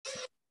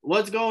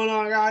What's going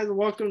on, guys?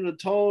 Welcome to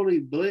Totally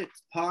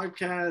Blitz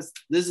Podcast.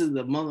 This is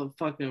the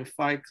motherfucking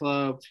Fight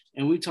Club,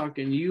 and we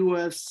talking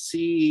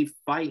UFC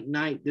Fight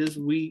Night this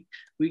week.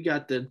 We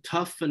got the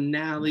tough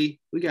finale.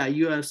 We got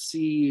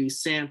UFC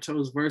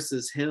Santos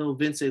versus Hill,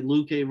 Vincent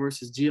Luque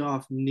versus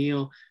Geoff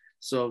Neal.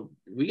 So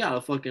we got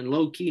a fucking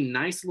low-key,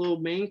 nice little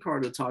main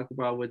card to talk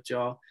about with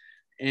y'all.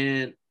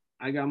 And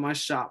I got my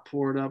shot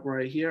poured up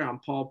right here. I'm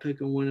Paul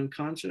Pickham, William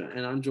Concha,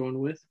 and I'm joined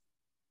with...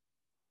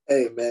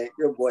 Hey man,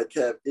 your boy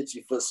Kev,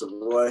 Itchy Foot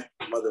Savoy,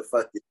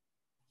 motherfucker.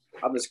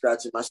 I've been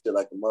scratching my shit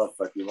like a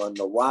motherfucker. You wanna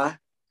know why?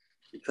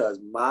 Because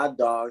my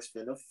dog's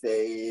finna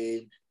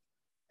fade.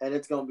 And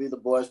it's gonna be the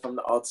boys from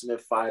the Ultimate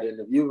Fighter. And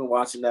if you've been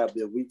watching that,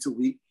 be a week to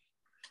week,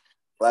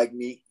 like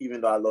me, even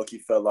though I low-key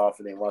fell off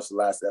and didn't watch the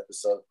last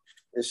episode,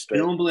 it's straight.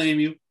 I don't blame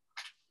you.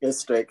 It's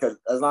straight, because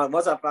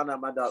once I found out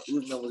my dog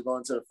Usman was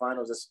going to the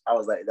finals, I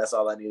was like, that's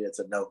all I needed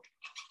to know.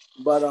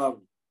 But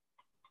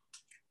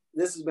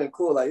this has been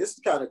cool. Like, this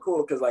is kind of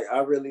cool because, like, I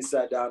really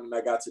sat down and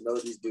I got to know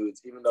these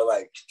dudes, even though,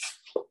 like,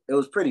 it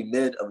was pretty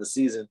mid of the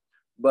season.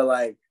 But,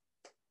 like,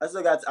 I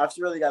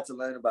really got to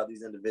learn about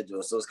these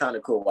individuals. So it's kind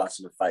of cool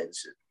watching them fight and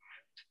shit.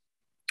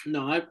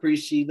 No, I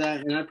appreciate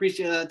that. And I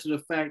appreciate that to the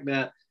fact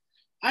that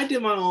I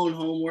did my own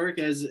homework.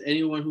 As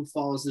anyone who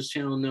follows this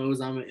channel knows,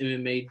 I'm an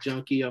MMA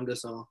junkie. I'm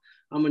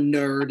a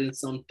nerd in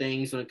some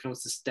things when it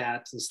comes to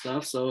stats and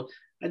stuff. So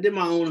I did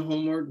my own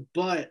homework,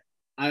 but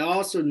I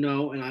also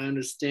know and I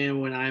understand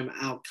when I'm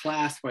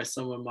outclassed by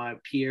some of my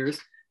peers.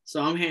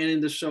 So I'm handing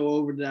the show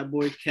over to that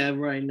boy Kev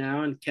right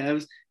now. And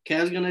Kev's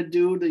gonna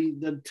do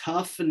the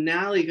tough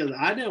finale because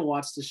I didn't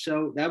watch the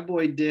show. That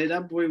boy did.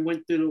 That boy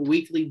went through the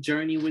weekly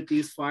journey with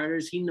these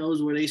fighters. He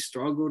knows where they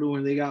struggled and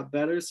where they got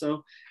better.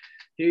 So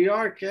here you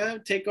are,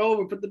 Kev. Take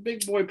over. Put the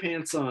big boy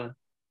pants on.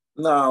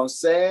 No, I'm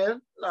saying.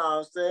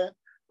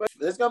 But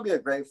it's gonna be a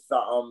great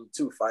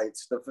two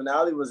fights. The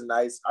finale was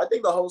nice. I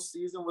think the whole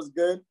season was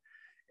good.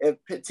 If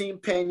Team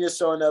Pena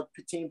showing up,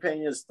 Team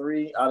Pena's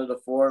 3 out of the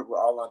 4 were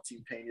all on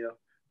Team Pena,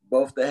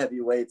 both the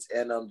heavyweights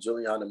and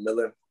Juliana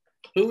Miller.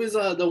 Who is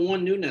the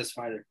one Nunes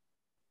fighter?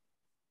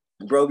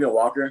 Brogan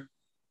Walker.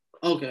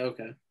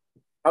 Okay.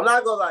 I'm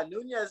not gonna lie,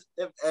 Nunes,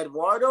 if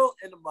Eduardo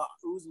and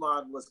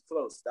Usman was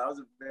close, that was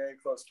a very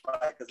close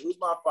fight because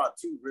Usman fought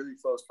 2 really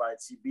close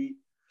fights. He beat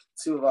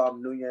 2 of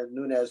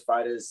Nunes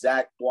fighters.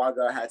 Zach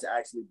Bwaga had to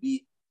actually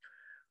beat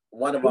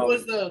one of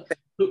them.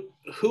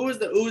 Who was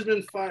the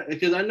Usman fight?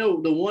 Because I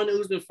know the one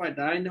Usman fight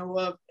that I know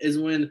of is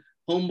when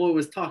Homeboy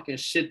was talking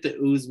shit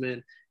to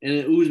Usman and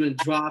then Usman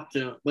dropped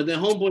him. But then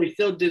Homeboy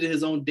still did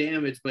his own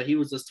damage, but he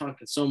was just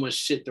talking so much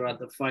shit throughout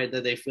the fight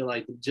that they feel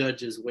like the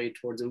judges way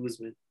towards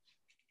Usman.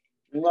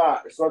 Nah,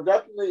 so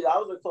definitely that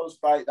was a close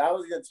fight. That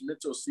was against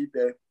Mitchell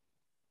Stipe.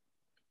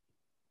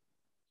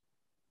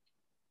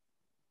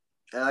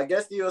 And I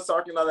guess he was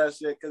talking all that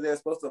shit because they were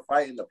supposed to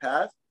fight in the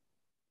past.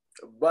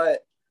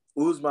 But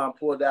Usman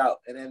pulled out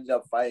and ended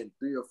up fighting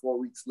 3 or 4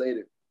 weeks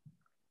later.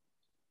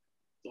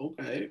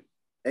 Okay.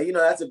 And, you know,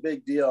 that's a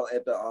big deal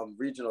at the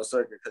regional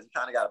circuit because you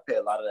kind of got to pay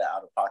a lot of that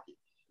out of pocket.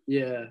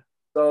 Yeah.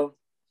 So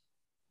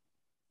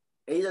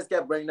he just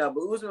kept bringing up.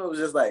 But Usman was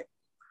just like,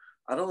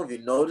 I don't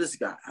even know this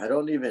guy. I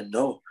don't even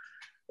know.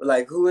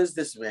 Like, who is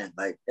this man?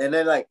 Like, and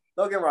then, like,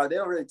 don't get me wrong, they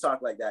don't really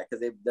talk like that because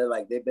they've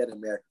been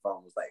American for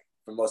almost, like,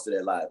 for most of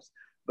their lives.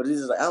 But he's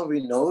just like, I don't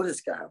even know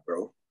this guy,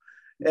 bro.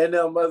 And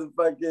then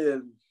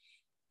motherfucking...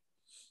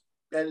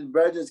 And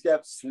bro just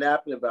kept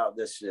snapping about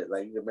this shit.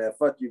 Like, man,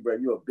 fuck you, bro.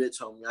 You a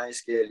bitch, homie. I ain't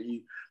scared of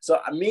you. So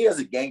me as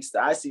a gangster,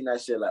 I seen that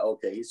shit like,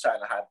 okay, he's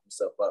trying to hype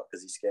himself up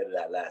because he's scared of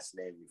that last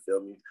name. You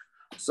feel me?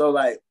 So,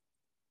 like,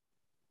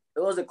 it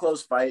was a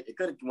close fight. It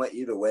could have went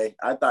either way.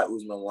 I thought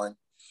Usman won.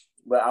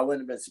 But I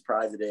wouldn't have been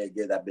surprised if they had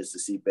give that bitch to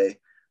Stipe.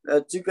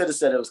 You could have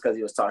said it was because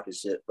he was talking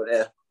shit.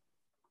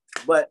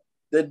 But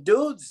the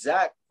dude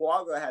Zach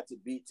Quagga had to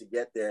beat to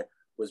get there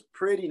was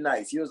pretty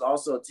nice. He was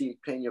also a Team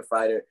Pena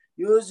fighter.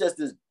 He was just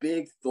this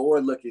big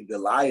Thor-looking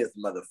Goliath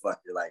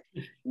motherfucker. Like,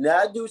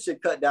 that dude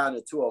should cut down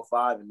to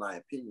 205 in my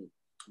opinion.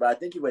 But I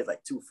think he weighs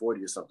like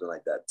 240 or something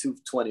like that,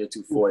 220 or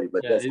 240.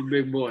 But yeah, he's a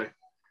big boy.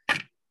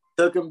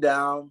 Took him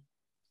down.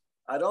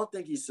 I don't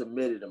think he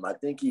submitted him. I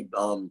think he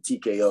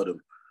TKO'd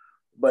him.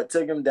 But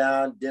took him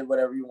down, did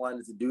whatever he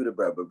wanted to do to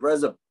bro. But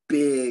bro's a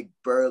big,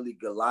 burly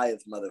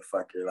Goliath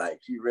motherfucker.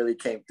 Like, he really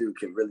came through,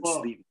 could really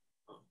sleep.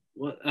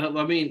 Well,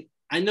 I mean,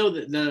 I know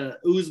that the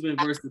Usman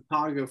versus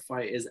Paga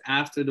fight is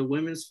after the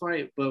women's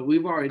fight, but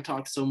we've already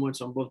talked so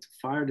much on both the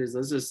fighters.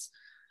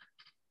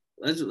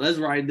 Let's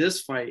ride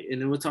this fight, and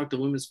then we'll talk the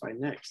women's fight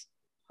next.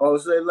 Oh,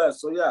 say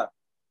less. So yeah,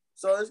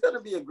 so it's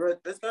gonna be a good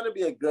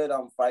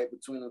fight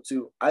between the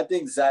two. I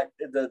think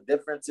the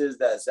difference is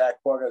that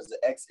Zach Porter is an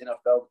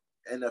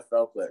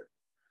ex-NFL player.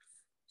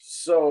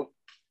 So,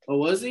 oh,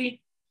 was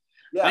he?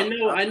 Yeah,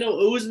 I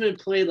know. Usman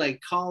played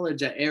like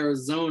college at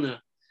Arizona.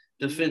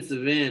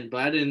 Defensive end,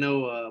 but I didn't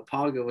know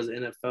Paga was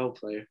an NFL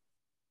player.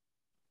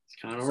 It's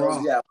kind of raw.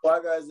 Yeah,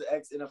 Paga is an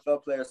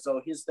ex-NFL player. So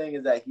his thing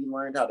is that he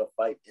learned how to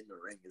fight in the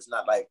ring. It's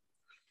not like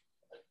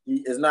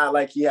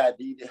he has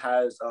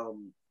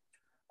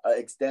an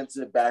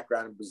extensive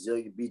background in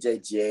Brazilian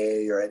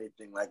BJJ or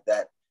anything like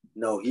that.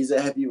 No, he's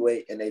a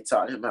heavyweight, and they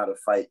taught him how to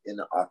fight in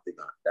the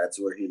octagon. That's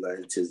where he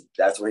learned his.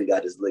 That's where he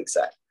got his licks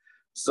at.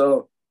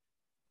 So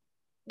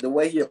the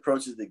way he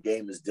approaches the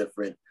game is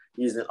different.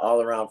 He's an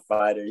all-around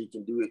fighter. He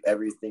can do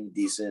everything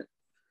decent,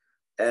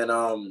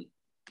 and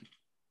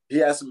he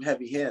has some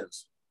heavy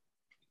hands.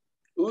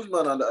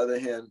 Usman, on the other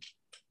hand,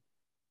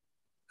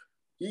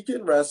 he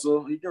can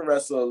wrestle. He can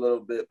wrestle a little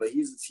bit, but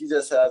he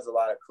just has a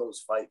lot of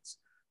close fights.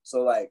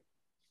 So like,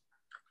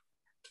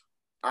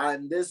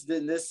 in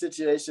this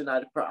situation,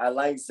 I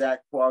like Zach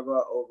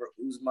Parga over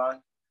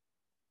Usman.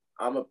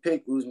 I'm gonna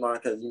pick Usman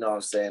because, you know what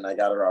I'm saying, I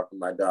got to rock with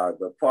my dog.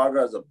 But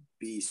Parga is a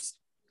beast,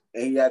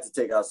 and he had to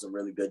take out some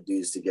really good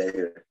dudes to get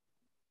here.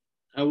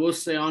 I will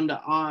say on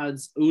the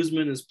odds,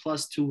 Usman is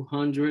plus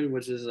 200,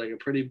 which is like a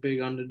pretty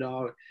big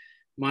underdog.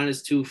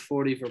 Minus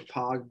 240 for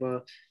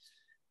Pogba.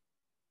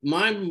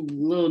 My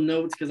little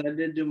notes, because I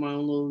did do my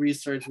own little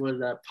research, was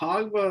that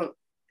Pogba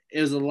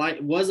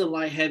was a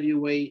light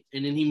heavyweight,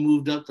 and then he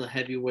moved up to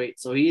heavyweight.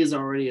 So he is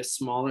already a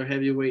smaller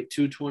heavyweight.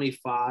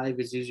 225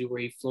 is usually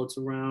where he floats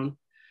around.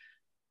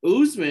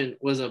 Usman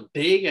was a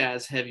big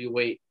ass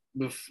heavyweight,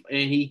 and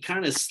he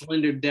kind of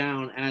slendered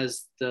down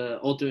as the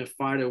Ultimate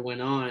Fighter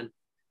went on,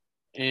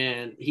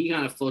 and he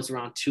kind of floats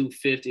around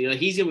 250. Like,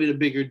 he's gonna be the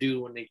bigger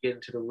dude when they get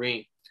into the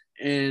ring.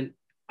 And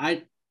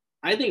I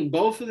think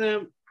both of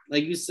them,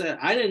 like you said,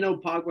 I didn't know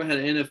Pogba had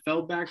an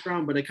NFL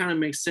background, but it kind of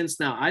makes sense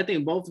now. I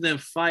think both of them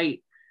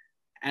fight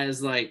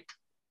as, like,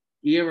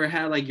 you ever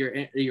had like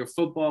your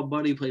football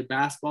buddy play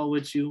basketball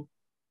with you,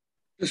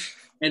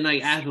 and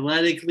like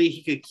athletically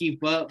he could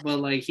keep up, but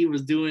like he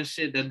was doing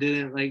shit that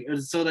didn't, like,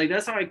 so like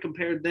that's how I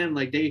compared them.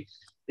 Like they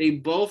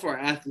both are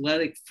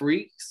athletic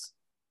freaks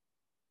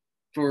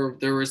for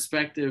their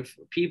respective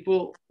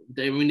people.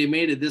 They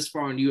made it this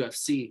far in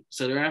UFC,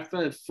 so they're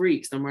athletic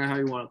freaks, no matter how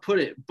you want to put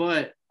it.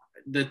 But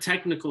the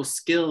technical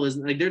skill is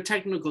like, their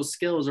technical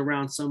skill is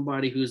around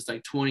somebody who's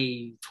like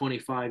 20,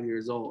 25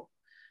 years old.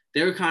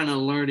 They're kind of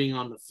learning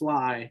on the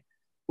fly,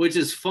 which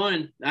is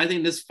fun. I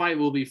think this fight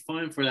will be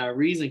fun for that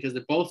reason, because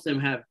both of them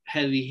have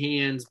heavy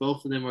hands.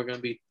 Both of them are going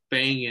to be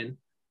banging.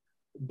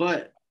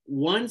 But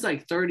one's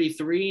like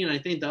 33, and I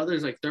think the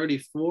other's like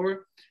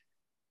 34.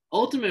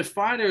 Ultimate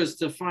Fighter is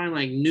to find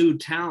like new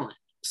talent.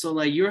 So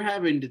like, you're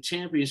having the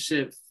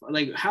championship.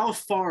 Like, how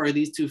far are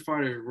these two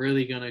fighters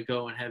really going to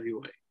go in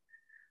heavyweight?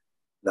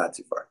 Not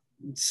too far.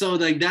 So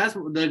like, that's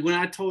like when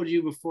I told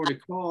you before the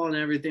call and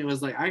everything,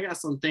 was like, I got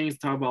some things to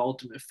talk about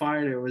Ultimate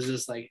Fighter. It was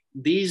just like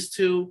these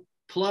two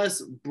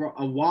plus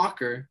a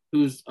Walker,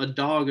 who's a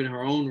dog in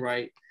her own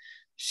right.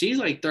 She's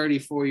like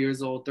 34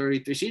 years old,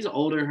 33. She's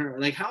older than her.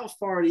 Like, how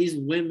far are these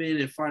women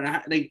and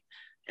fight? Like,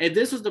 if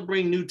this was to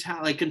bring new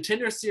talent, like,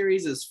 Contender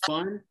Series is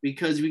fun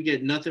because we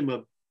get nothing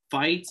but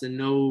fights and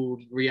no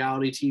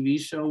reality TV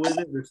show with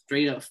it. They're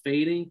straight up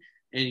fading,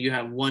 and you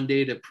have one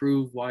day to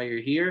prove why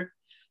you're here.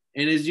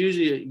 And it's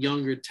usually a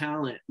younger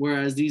talent.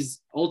 Whereas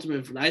these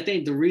I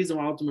think the reason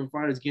why Ultimate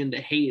Fighter is getting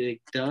the hate it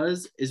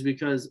does is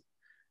because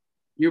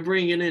you're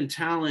bringing in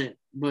talent,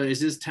 but is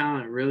this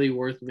talent really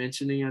worth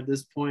mentioning at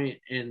this point?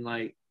 And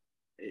like,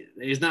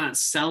 it's not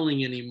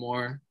selling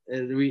anymore.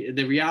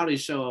 The reality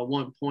show at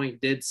one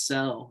point did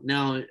sell.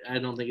 Now I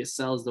don't think it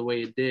sells the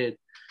way it did.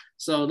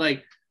 So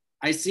like,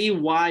 I see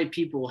why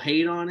people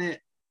hate on it.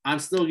 I'm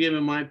still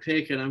giving my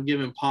pick, and I'm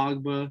giving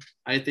Pogba.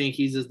 I think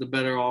he's just the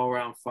better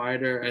all-around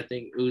fighter. I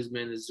think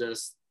Usman is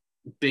just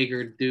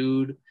bigger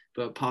dude,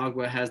 but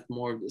Pogba has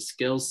more of the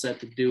skill set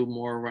to do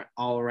more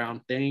all-around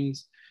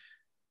things.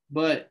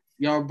 But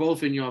y'all are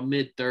both in your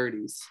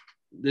mid-30s.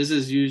 This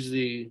is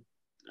usually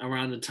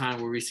around the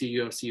time where we see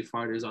UFC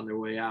fighters on their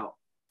way out.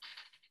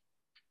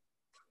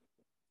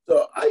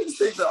 So I just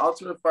think the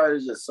Ultimate Fighter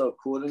is just so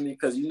cool to me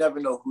because you never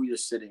know who you're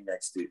sitting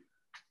next to.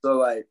 So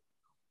like,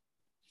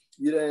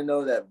 you didn't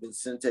know that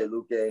Vicente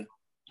Luque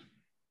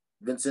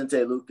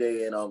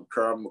and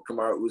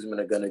Kamaru Usman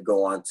are gonna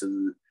go on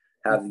to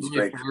have these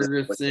great.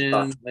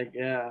 Like,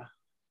 yeah.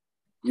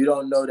 You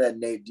don't know that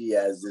Nate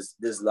Diaz,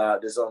 this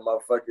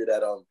motherfucker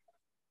that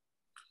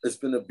is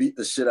gonna beat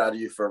the shit out of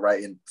you for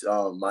writing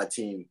my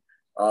team.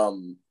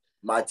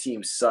 My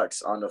team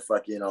sucks on the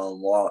fucking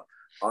wall.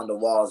 On the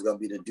wall is gonna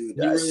be the dude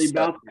that's really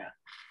about that.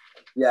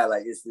 Yeah,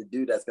 like, it's the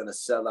dude that's gonna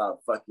sell out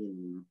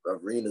fucking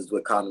arenas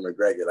with Conor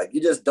McGregor. Like,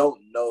 you just don't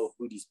know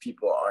who these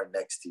people are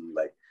next to you.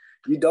 Like,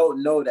 you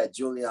don't know that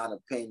Juliana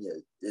Pena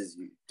is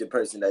the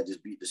person that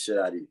just beat the shit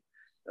out of you.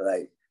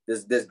 Like,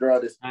 this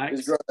girl that's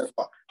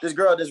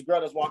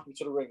walking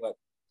to the ring like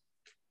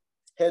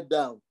head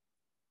down.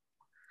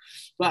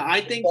 But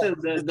I think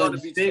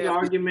the big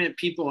argument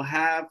people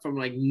have from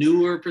like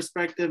newer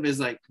perspective is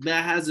like,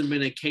 that hasn't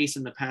been a case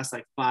in the past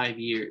like 5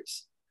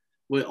 years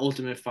with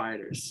Ultimate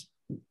Fighters.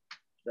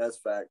 That's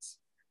facts.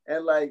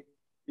 And like,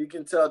 you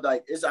can tell,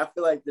 like, I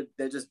feel like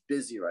they're just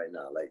busy right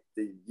now. Like,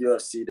 the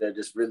UFC, they're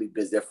just really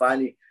busy. They're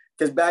finding,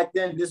 because back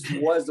then this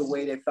was the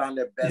way they found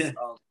their best.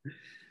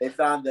 They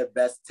found their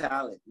best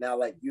talent. Now,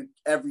 like,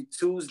 every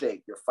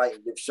Tuesday you're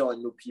fighting, you're showing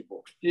new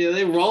people. Yeah,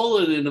 they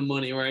rolling in the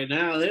money right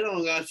now. They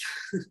don't got.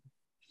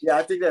 Yeah,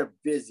 I think they're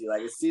busy.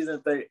 Like it's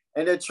season 30,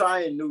 and they're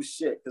trying new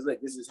shit because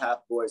like this is half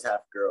boys,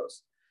 half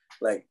girls.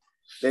 Like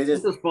they Which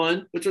just was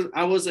fun.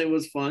 I would say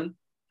was fun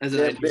as an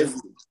they're idea. busy.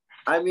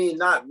 I mean,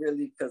 not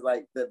really, because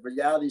like the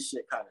reality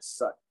shit kind of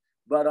sucked.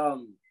 But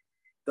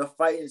the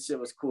fighting shit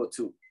was cool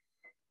too.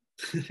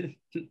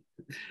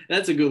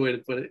 That's a good way to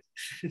put it.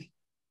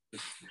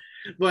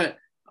 But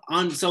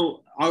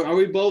so are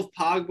we both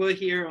Pogba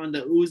here on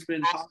the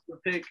Usman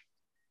Pogba pick?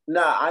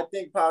 Nah, I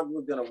think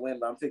Pogba's gonna win,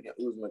 but I'm thinking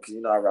Usman because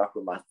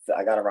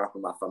I gotta rock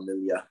with my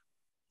familia.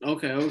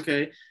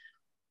 Okay.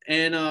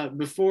 And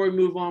before we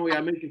move on, we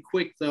gotta make it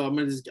quick though. I'm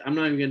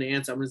not even gonna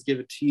answer. I'm gonna just give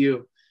it to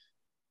you.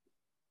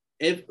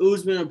 If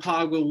Usman and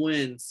Pogba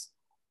wins,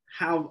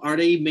 how are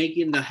they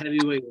making the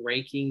heavyweight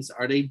rankings?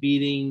 Are they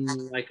beating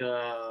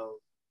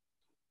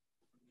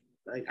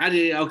I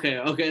did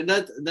okay.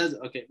 That's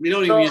okay. We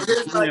don't even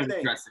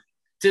address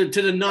it.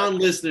 To the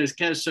non-listeners,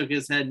 Kev shook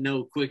his head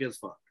no quick as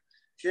fuck.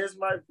 Here's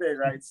my thing,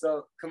 right?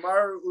 So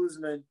Kamaru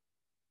Usman,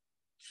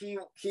 he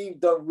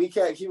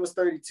was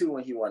 32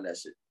 when he won that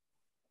shit.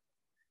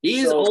 He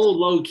is old,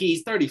 low key.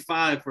 He's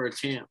 35 for a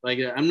champ. Like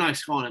I'm not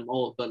calling him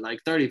old, but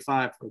like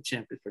 35 for a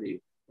champ is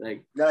pretty.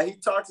 Like now he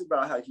talks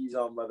about how he's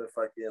on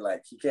motherfucking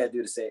like he can't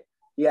do the same.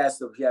 He has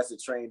to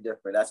train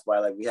different. That's why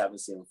like we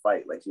haven't seen him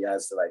fight. Like he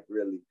has to like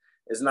really.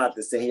 It's not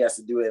the same. He has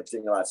to do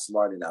everything a lot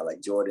smarter now,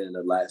 like Jordan in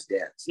The Last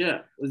Dance. Yeah,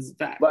 it's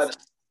facts.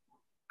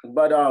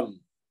 But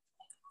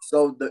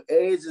so the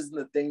age isn't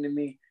the thing to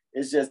me.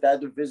 It's just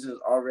that division is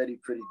already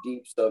pretty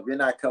deep. So if you're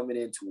not coming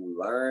in to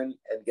learn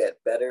and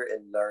get better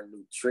and learn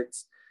new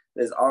tricks,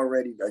 there's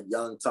already a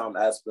young Tom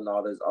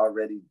Aspinall. There's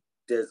already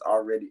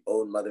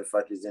old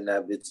motherfuckers in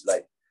that bitch.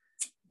 Like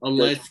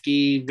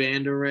Oleksky,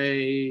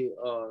 Vanderlei,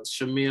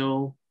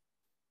 Shamil,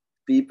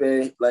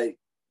 Stipe, like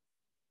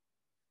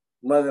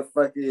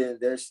motherfucking.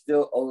 There's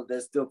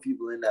still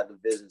people in that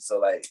division. So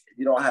like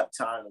you don't have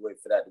time to wait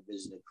for that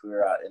division to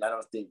clear out. And I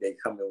don't think they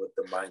come in with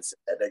the mindset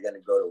that they're gonna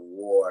go to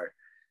war,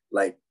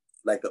 like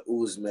a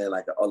Usman,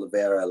 like a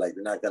Oliveira. Like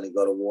they're not gonna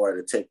go to war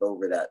to take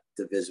over that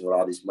division with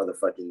all these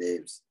motherfucking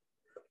names.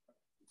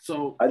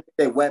 So I think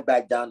they went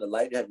back down to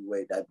light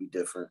heavyweight. That'd be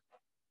different.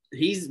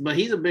 He's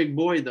a big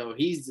boy though.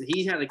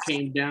 He had to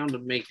came down to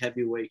make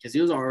heavyweight because he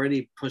was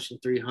already pushing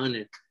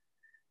 300.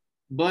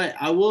 But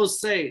I will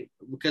say,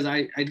 because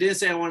I didn't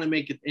say I want to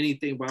make it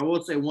anything, but I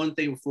will say one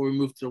thing before we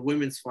move to the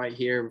women's fight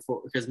here,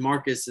 because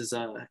Marcus is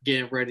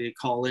getting ready to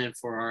call in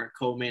for our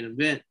co-main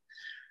event.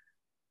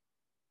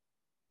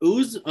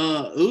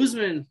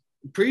 Usman,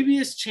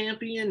 previous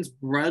champions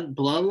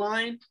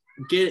bloodline,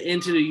 get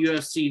into the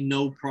UFC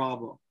no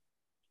problem.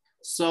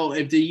 So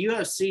if the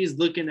UFC is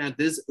looking at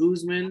this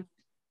Usman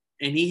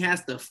and he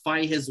has to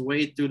fight his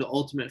way through the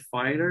Ultimate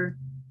Fighter,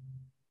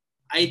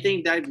 I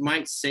think that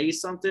might say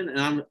something. And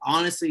I'm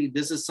honestly,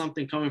 this is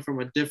something coming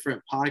from a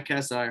different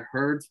podcast that I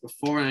heard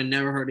before, and I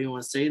never heard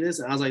anyone say this.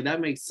 And I was like,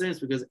 that makes sense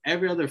because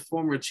every other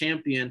former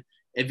champion,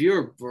 if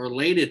you're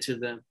related to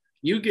them,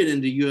 you get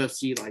into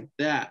UFC like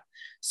that.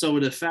 So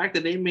the fact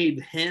that they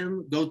made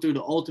him go through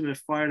the Ultimate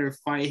Fighter,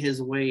 fight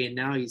his way, and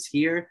now he's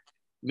here,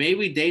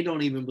 maybe they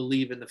don't even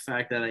believe in the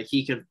fact that like,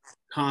 he could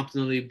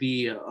confidently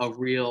be a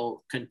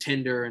real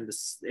contender in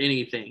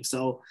anything.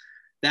 So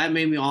that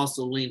made me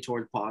also lean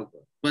toward Pogba.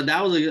 But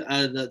that was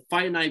the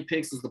Fight Night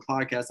Picks is the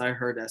podcast I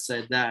heard that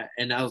said that,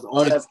 and that was the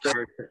only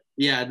part.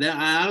 Yeah. Then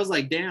I was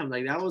like, damn,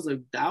 like that was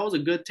a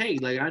good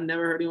take. Like I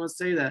never heard anyone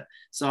say that,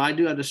 so I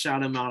do have to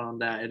shout him out on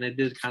that, and it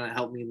did kind of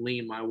help me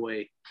lean my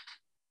way.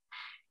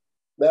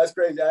 That's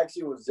crazy. I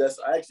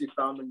actually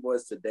found them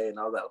boys today, and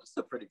I was like, "This is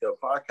a pretty good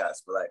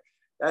podcast." But like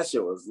that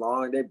shit was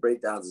long. Their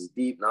breakdowns is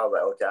deep, and I was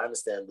like, "Okay, I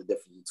understand the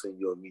difference between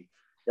you and me.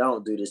 Y'all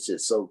don't do this shit.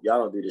 So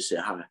y'all don't do this shit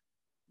high."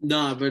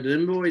 No, but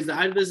them boys,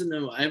 I listen to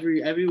them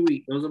every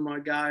week. Those are my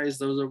guys.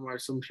 Those are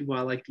some people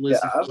I like to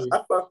listen to. I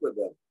fuck with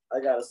them.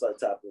 I gotta start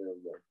tapping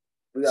them more.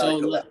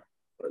 So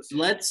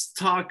let's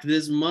talk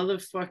this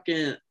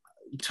motherfucking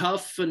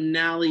tough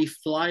finale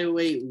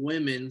flyweight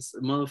women's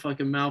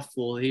motherfucking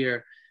mouthful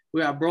here.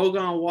 We got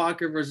Brogan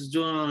Walker versus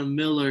Juliana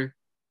Miller.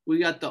 We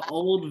got the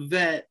old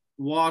vet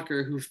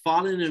Walker who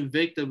fought in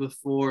Invicta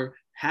before,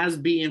 has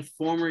beaten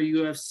former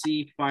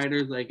UFC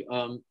fighters like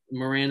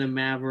Miranda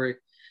Maverick.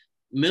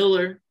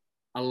 Miller,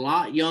 a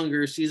lot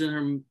younger. She's in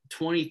her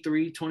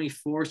 23,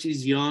 24.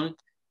 She's young.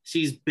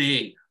 She's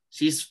big.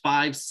 She's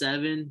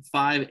 5'7",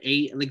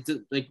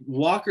 5'8". Like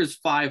Walker's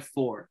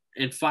 5'4",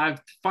 and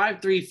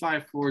 5'3",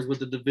 5'4" is what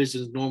the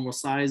division's normal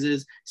size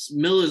is.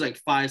 Miller's like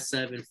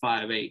 5'7",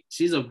 5'8".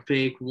 She's a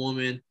big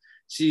woman.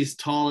 She's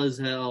tall as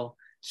hell.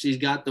 She's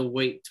got the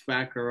weight to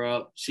back her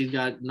up. She's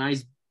got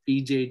nice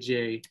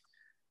BJJ.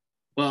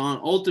 But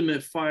on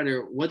Ultimate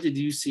Fighter, what did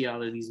you see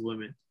out of these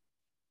women?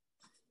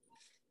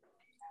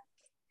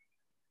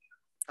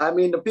 I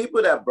mean, the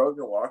people that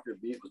Brogan Walker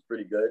beat was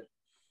pretty good.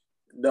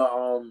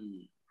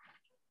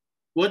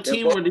 What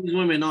team were these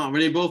women on? Were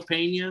they both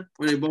Pena?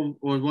 Were they both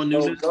or one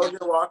Nunez? Brogan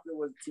Walker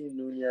was Team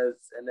Nunez,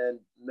 and then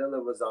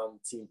Miller was on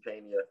Team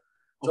Pena.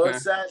 So okay.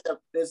 It's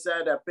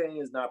sad that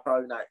Pena's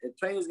probably not.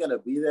 Pena's gonna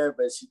be there,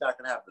 but she's not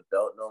gonna have the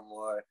belt no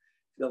more.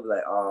 gonna be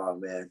like, oh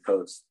man,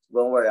 coach,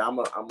 don't worry, I'm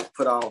gonna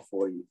put on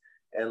for you.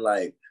 And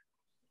like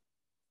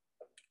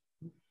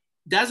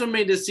that's what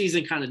made this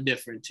season kind of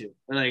different too.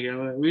 Like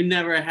we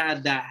never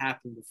had that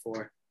happen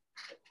before.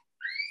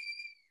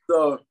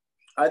 So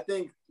I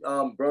think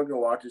Brogan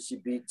Walker, she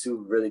beat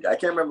two really. I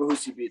can't remember who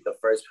she beat the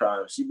first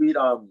time. She beat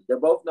they're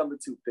both number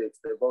 2 picks.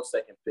 They're both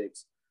second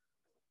picks.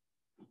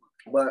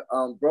 But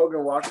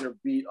Brogan Walker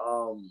beat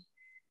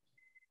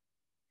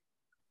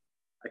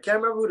I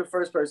can't remember who the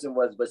first person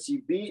was, but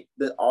she beat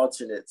the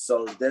alternate.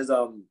 So there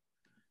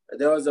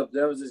was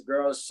this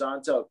girl,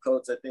 Chantel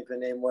Coates, I think her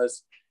name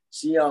was.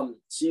 She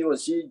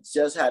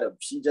just had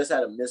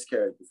a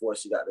miscarriage before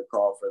she got the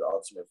call for the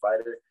Ultimate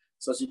Fighter.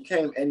 So she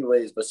came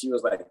anyways, but she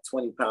was like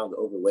 20 pounds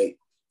overweight.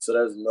 So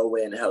there was no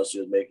way in hell she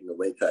was making the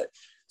weight cut.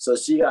 So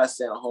she got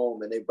sent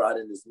home, and they brought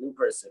in this new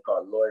person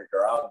called Lori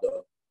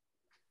Geraldo.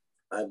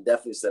 I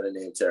definitely said her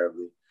name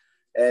terribly.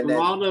 And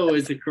Geraldo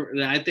is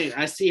I think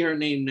I see her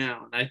name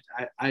now, and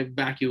I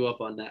back you up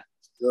on that.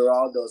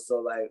 Geraldo. So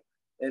like,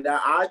 and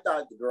I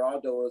thought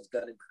Geraldo was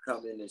gonna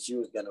come in and she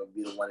was gonna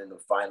be the one in the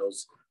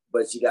finals,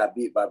 but she got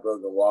beat by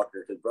Brogan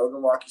Walker because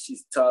Brogan Walker,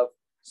 she's tough.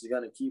 She's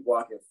gonna keep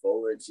walking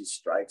forward. She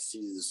strikes.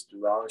 She's a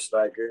strong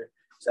striker.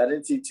 So I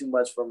didn't see too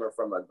much from her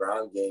from a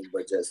ground game,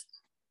 but just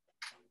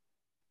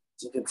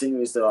she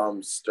continues to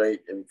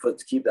straight and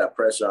keep that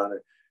pressure on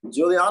her.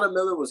 Juliana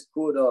Miller was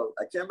cool though.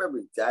 I can't remember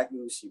exactly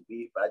who she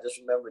beat, but I just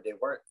remember they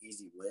weren't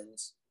easy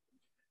wins,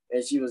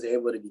 and she was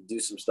able to do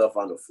some stuff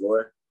on the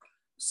floor.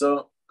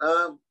 So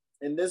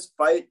in this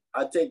fight,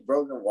 I take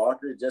Brogan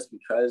Walker just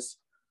because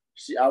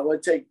I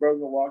would take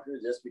Brogan Walker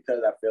just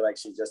because I feel like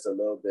she's just a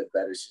little bit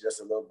better. She's just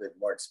a little bit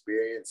more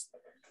experienced.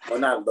 Well,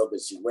 not a little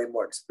bit. She's way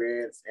more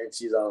experienced, and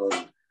she's a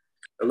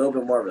little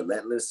bit more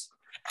relentless.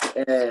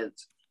 And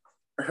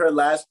her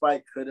last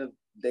fight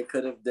they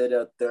could have did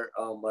a third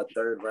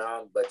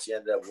round, but she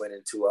ended up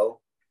winning 2-0.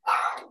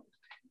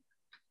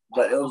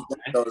 But it was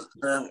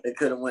it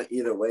could have went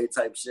either way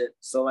type shit.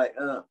 So like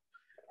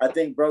I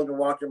think Brogan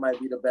Walker might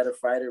be the better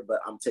fighter, but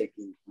I'm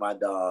taking my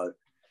dog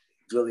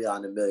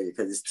Juliana Miller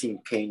because it's Team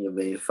Pena,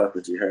 man. Fuck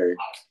what you heard.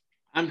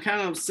 I'm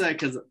kind of upset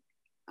because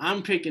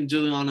I'm picking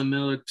Juliana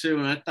Miller too,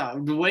 and I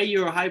thought the way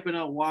you were hyping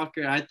up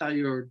Walker, I thought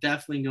you were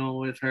definitely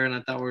going with her, and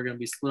I thought we were gonna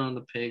be split on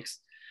the picks.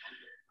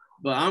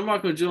 But I'm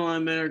rocking with Juliana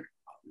Miller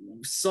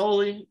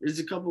solely. There's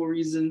a couple of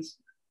reasons.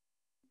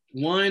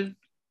 One,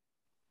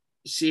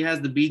 she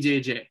has the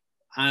BJJ.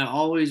 I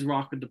always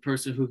rock with the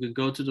person who can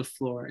go to the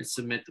floor and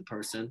submit the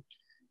person.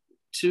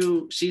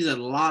 Two, she's a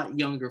lot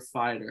younger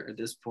fighter at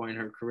this point in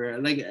her career.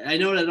 Like, I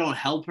know that don't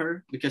help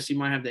her because she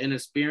might have the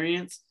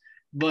inexperience,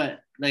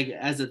 but like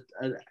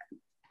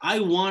I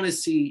want to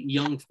see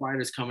young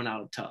fighters coming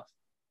out of tough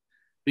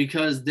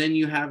because then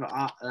you have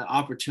an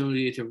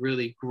opportunity to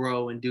really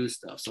grow and do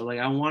stuff. So like,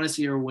 I want to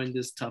see her win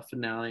this tough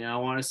finale. I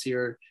want to see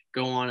her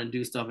go on and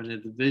do stuff in the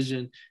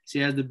division. She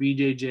has the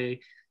BJJ.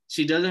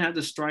 She doesn't have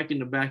the striking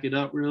to back it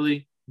up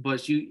really,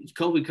 but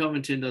Colby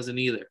Covington doesn't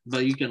either.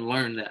 But you can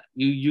learn that.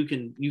 You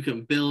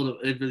can build.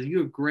 If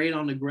you're great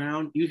on the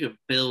ground, you can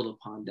build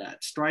upon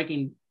that.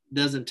 Striking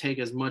doesn't take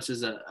as much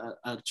as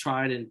a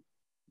tried and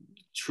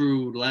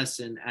true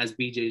lesson as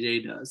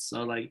BJJ does.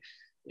 So like,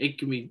 it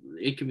can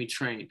be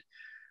trained.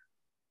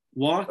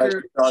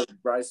 Walker,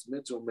 Bryce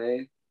Mitchell,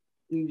 man.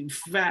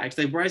 Facts.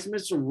 Like Bryce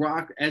Mitchell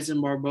rocked Edson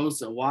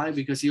Barbosa. Why?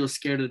 Because he was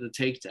scared of the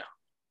takedown.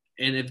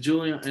 And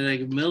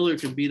if Miller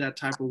can be that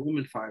type of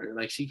woman fighter,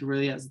 like she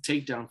really has a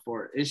takedown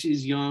for it. And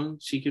she's young,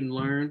 she can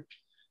learn.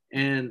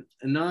 And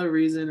another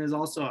reason is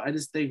also, I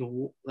just think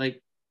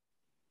like,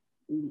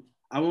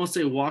 I won't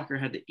say Walker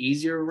had the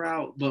easier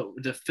route, but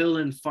the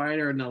fill-in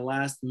fighter in the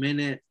last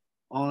minute,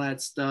 all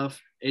that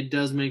stuff, it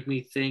does make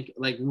me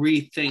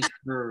rethink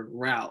her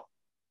route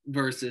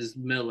versus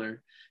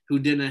Miller, who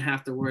didn't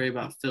have to worry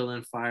about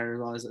fill-in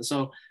fighters, all this.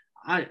 So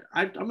I'm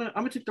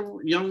gonna take the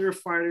younger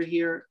fighter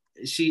here.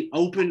 She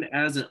opened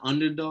as an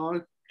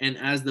underdog, and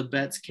as the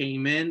bets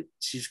came in,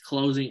 she's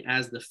closing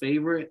as the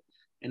favorite,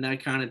 and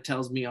that kind of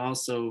tells me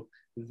also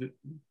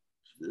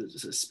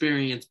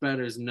experienced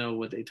bettors know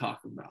what they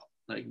talk about.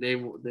 Like a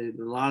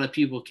lot of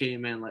people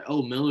came in like,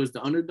 oh, Miller's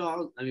the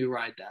underdog. Let me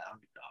ride that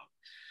underdog.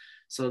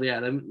 So yeah,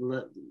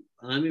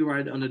 let me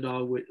ride the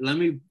underdog. Let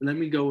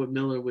me go with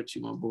Miller with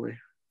you, my boy.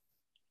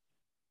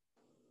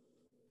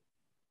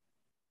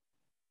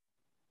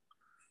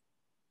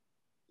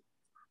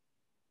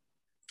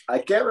 I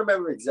can't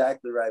remember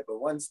exactly right,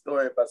 but one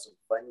story about some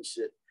funny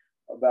shit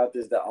about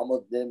this that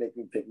almost didn't make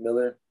me pick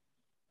Miller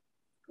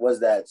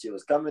was that she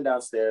was coming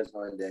downstairs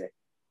one day,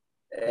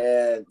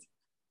 and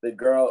the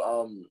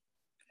girl,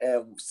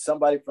 and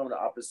somebody from the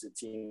opposite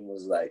team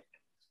was like,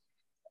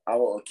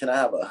 can I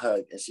have a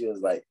hug? And she was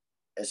like,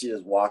 and she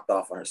just walked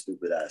off on her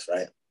stupid ass,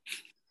 right?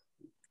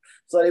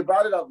 So they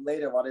brought it up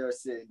later while they were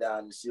sitting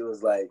down, and she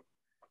was like,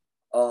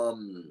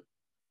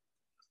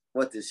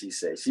 what did she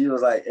say? She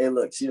was like, hey,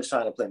 look, she was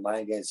trying to play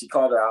mind games. She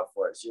called her out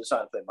for it. She was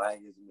trying to play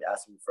mind games and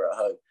asking me for a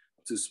hug.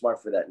 I'm too smart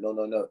for that.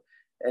 No.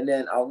 And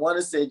then I want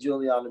to say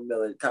Juliana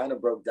Miller kind of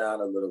broke down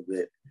a little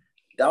bit.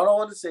 I don't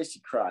want to say she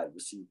cried,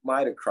 but she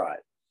might have cried.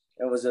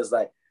 and was just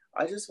like,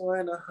 I just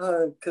wanted a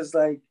hug because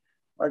like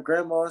my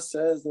grandma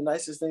says the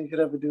nicest thing you could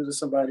ever do to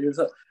somebody is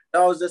hug.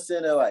 And I was just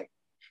sitting there like,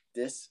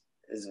 this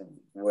is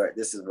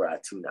where I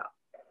tune out.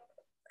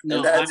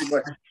 No,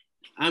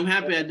 I'm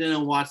happy I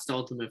didn't watch The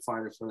Ultimate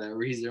Fighter for that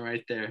reason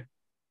right there.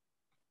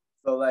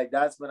 So like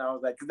that's when I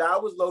was like, because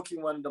that was low key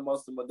one of the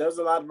most. There's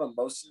a lot of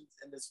emotions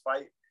in this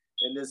fight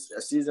in this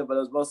season, but it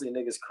was mostly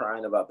niggas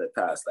crying about their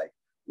past. Like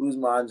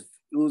Usman,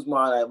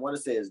 I want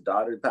to say his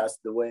daughter passed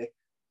away,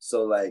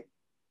 so like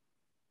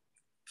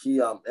he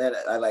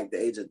at like the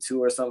age of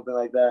 2 or something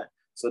like that.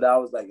 So that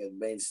was like a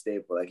main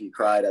staple. Like he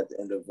cried at the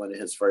end of one of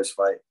his first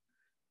fight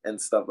and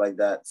stuff like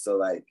that. So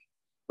like,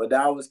 but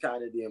that was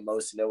kind of the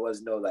emotion. There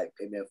was no like,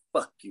 hey man,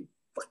 fuck you,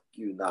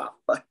 nah,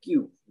 fuck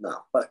you,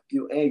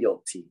 and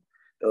your team.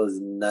 There was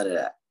none of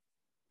that.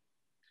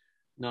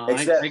 No,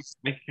 except,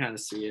 I can kind of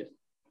see it.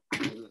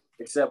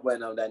 Except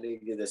when that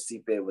nigga, the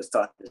CP, was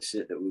talking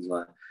shit to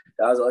Usman.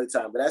 That was the only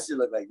time. But that shit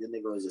looked like the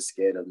nigga was just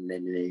scared of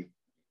him.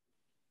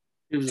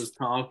 He was just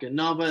talking.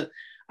 No, but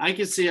I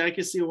can see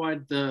why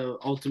the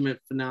ultimate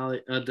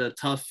finale, the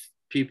tough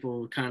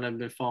people kind of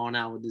been falling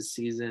out with this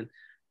season.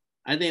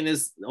 I think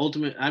this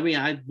ultimate,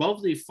 both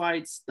of these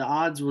fights, the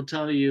odds will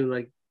tell you,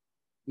 like,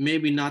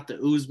 maybe not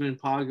the Usman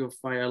Pogba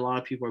fight. A lot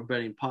of people are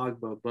betting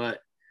Pogba, but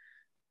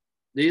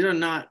these are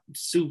not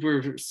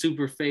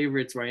super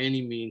favorites by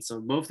any means. So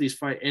both these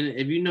fights, and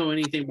if you know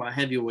anything about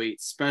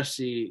heavyweights,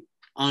 especially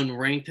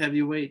unranked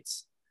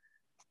heavyweights,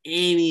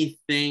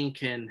 anything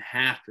can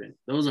happen.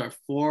 Those are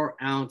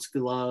 4-ounce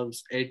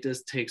gloves. It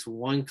just takes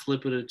one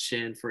clip of the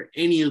chin for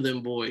any of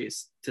them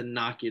boys to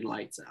knock your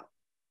lights out.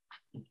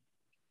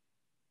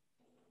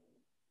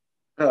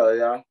 Oh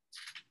yeah.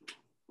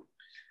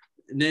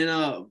 And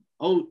then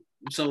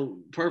so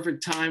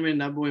perfect timing.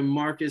 That boy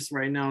Marcus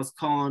right now is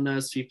calling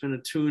us. He's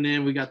finna tune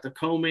in. We got the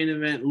co-main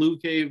event: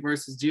 Luque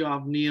versus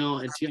Geoff Neal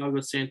and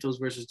Thiago Santos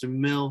versus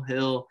Jamil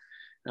Hill.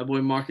 That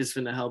boy Marcus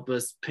finna help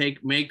us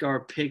make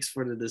our picks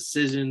for the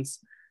decisions.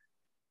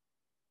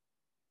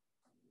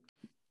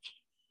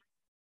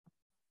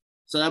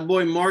 So that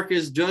boy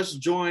Marcus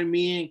just joined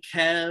me and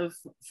Kev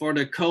for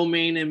the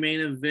co-main and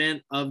main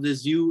event of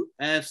this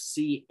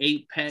UFC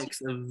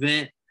Apex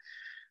event.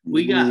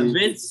 We got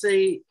Vince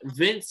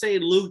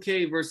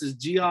Luque versus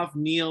Geoff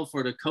Neal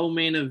for the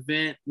co-main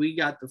event. We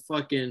got the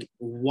fucking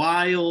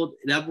wild,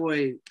 that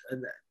boy,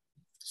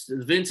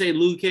 Vince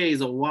Luque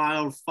is a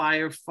wild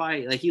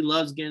firefight. Like, he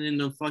loves getting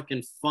into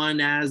fucking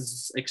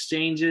fun-ass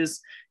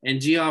exchanges.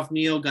 And Geoff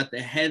Neal got the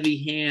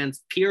heavy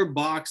hands, pure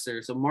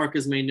boxer. So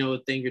Marcus may know a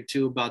thing or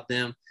two about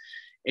them.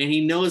 And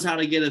he knows how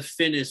to get a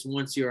finish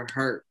once you're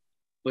hurt.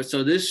 But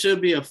so this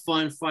should be a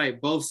fun fight.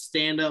 Both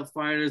stand-up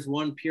fighters,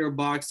 one pure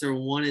boxer,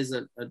 one is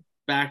a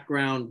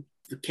background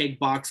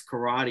kickbox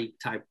karate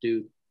type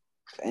dude.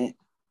 Damn.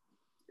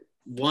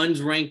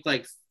 One's ranked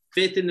like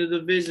 5th in the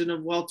division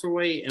of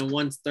welterweight and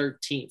one's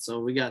 13th. So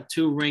we got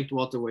 2 ranked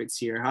welterweights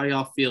here. How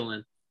y'all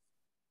feeling?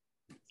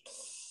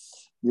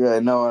 Yeah, I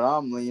know what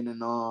I'm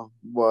leaning on.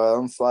 Boy,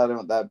 I'm sliding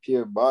with that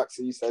pure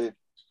boxer. You said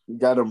you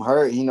got him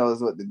hurt. He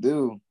knows what to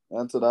do.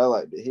 That's what I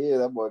like to hear.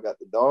 That boy got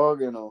the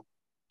dog in him.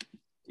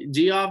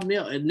 Geoff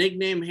Neal, a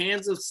nickname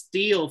Hands of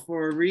Steel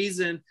for a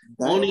reason.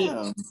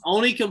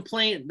 Only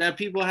complaint that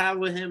people have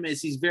with him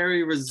is he's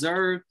very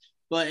reserved.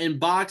 But in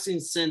boxing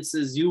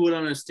senses, you would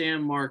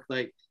understand, Mark,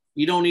 like,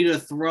 you don't need to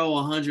throw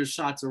 100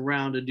 shots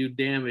around to do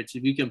damage.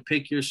 If you can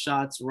pick your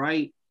shots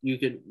right, you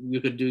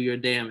could do your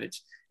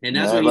damage. And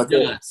that's what he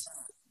does.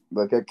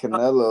 Look at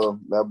Canelo.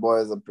 That boy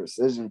is a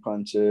precision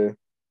puncher.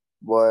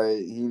 Boy,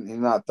 he's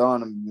not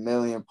throwing a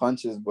million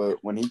punches, but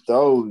when he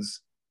throws,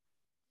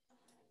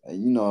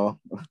 you know,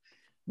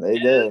 they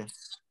there.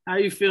 How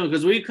you feeling?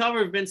 Because we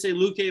covered Vince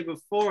Luque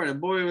before. The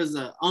boy was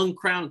an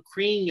uncrowned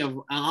king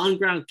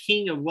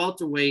of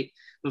welterweight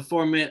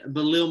before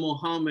Belal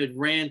Muhammad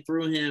ran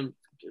through him,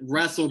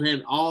 wrestled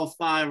him all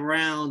 5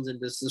 rounds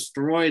and just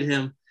destroyed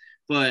him.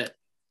 But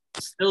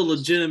still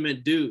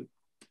legitimate dude.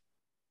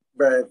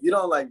 Bro, if you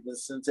don't like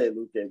Vicente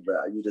Luque,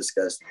 bro, you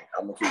disgusting.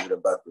 I'm gonna keep it a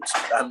buck with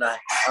you.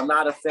 I'm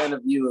not a fan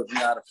of you if you're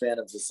not a fan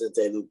of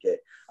Vicente Luque.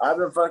 I've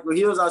been fucking with.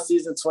 He was on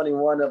season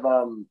 21 of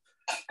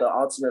the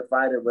Ultimate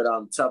Fighter with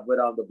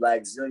the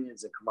Black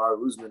Zillions and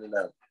Kamaru Usman and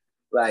them.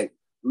 Like,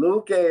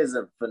 Luque is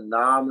a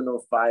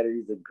phenomenal fighter.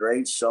 He's a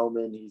great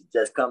showman. He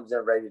just comes in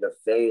ready to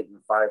fade and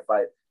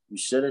firefight. You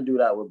shouldn't do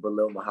that with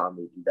Belal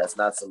Muhammad. That's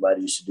not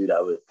somebody you should do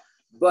that with.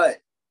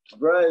 But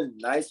bro is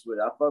nice with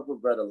it. I fuck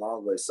with bro the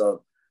long way.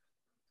 So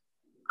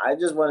I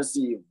just want to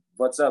see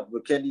what's up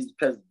with Kenny,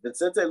 because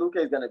Vicente Luque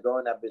is gonna go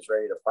in that bitch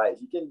ready to fight.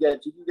 He can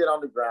get on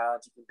the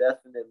ground.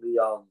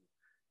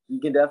 He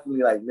can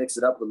definitely like mix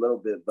it up a little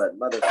bit. But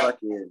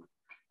motherfucking,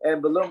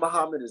 and Belal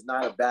Muhammad is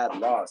not a bad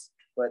loss.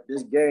 But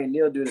this Gary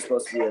Neal dude is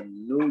supposed to be a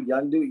new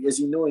young dude. Is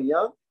he new and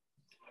young?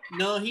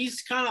 No,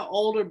 he's kind of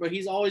older, but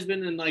he's always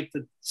been in like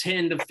the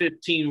 10 to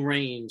 15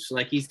 range.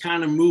 Like, he's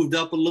kind of moved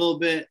up a little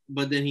bit,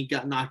 but then he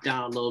got knocked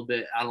down a little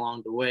bit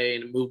along the way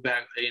and moved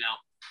back, you know.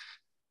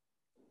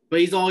 But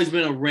he's always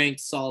been a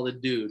ranked,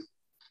 solid dude.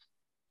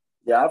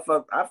 Yeah, I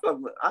fuck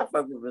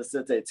with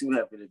Vicente too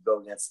happy to go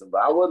against him,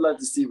 but I would love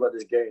to see what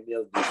this Gary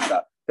Neal dude's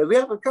about. Because we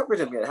haven't covered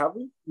him yet, have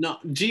we? No,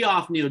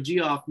 Geoff Neal.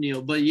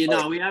 But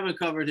we haven't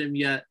covered him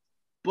yet.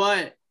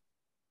 But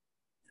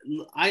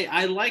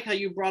I like how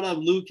you brought up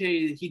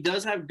Luque. He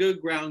does have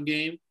good ground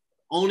game,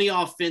 only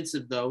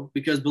offensive though,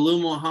 because Belal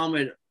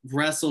Muhammad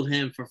wrestled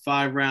him for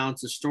 5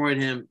 rounds, destroyed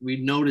him. We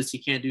noticed he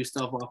can't do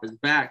stuff off his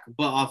back,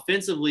 but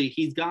offensively,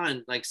 he's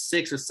gotten like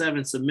 6 or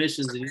 7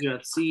 submissions in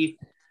UFC.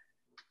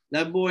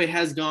 That boy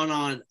has gone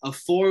on a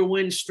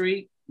 4-win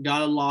streak,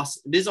 got a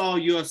loss. This is all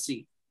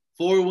UFC.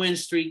 4-win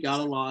streak, got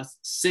a loss.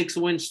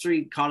 6-win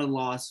streak, caught a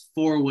loss.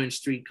 4-win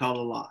streak, caught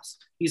a loss.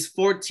 He's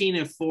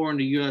 14-4 in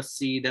the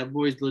UFC. That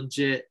boy's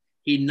legit.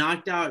 He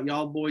knocked out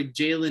y'all boy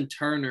Jalen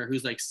Turner,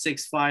 who's like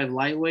 6'5"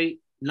 lightweight.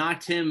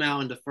 Knocked him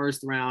out in the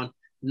first round.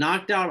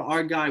 Knocked out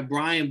our guy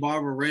Brian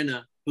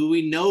Barberena, who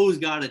we know's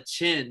got a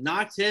chin.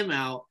 Knocked him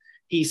out.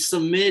 He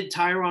submitted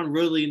Tyron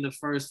Woodley in the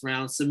first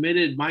round,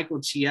 submitted Michael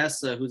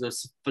Chiesa, who's a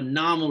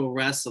phenomenal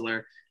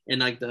wrestler, in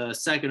like the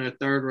second or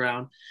third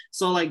round.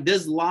 So like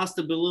this loss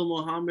to Belal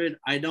Muhammad,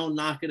 I don't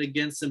knock it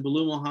against him.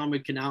 Belal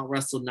Muhammad can out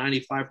wrestle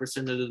 95%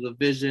 of the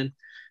division.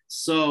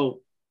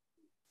 So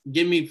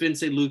give me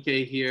Vicente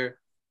Luque here.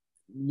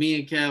 Me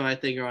and Kev, I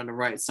think, are on the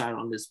right side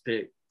on this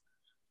pick.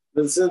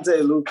 Vicente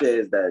Luque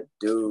is that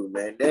dude,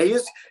 man.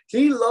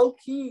 He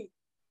low-key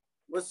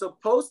was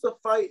supposed to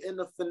fight in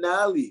the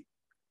finale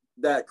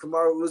that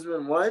Kamaru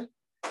Usman won,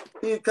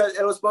 because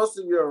it was supposed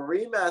to be a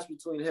rematch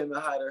between him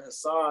and Haider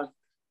Hassan,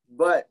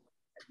 but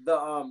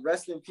the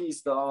rest in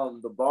peace,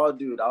 the bald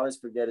dude, I always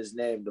forget his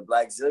name, the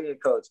Blackzilian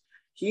coach,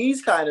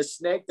 he's kind of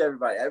snaked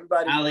everybody.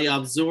 Ali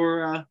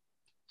Abzura.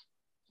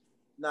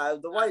 Nah,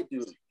 the white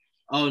dude.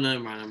 Oh,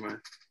 never mind.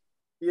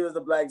 He was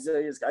the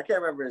Blackzilian. I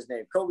can't remember his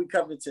name. Kobe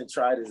Covington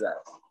tried his ass,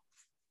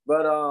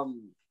 but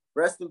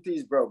rest in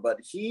peace, bro. But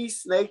he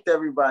snaked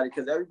everybody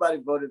because everybody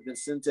voted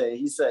Vicente.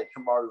 He said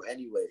Kamaru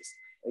anyways.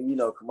 And you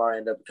know, Kamaru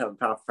ended up becoming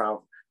pound for pound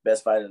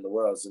best fighter in the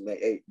world. So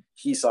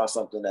he saw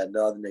something that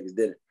no other niggas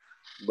didn't.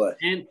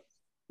 And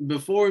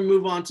before we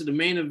move on to the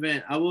main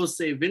event, I will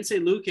say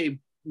Vicente Luque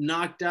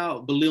knocked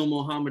out Belal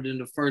Muhammad in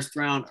the first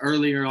round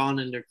earlier on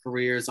in their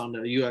careers on the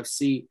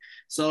UFC.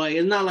 So like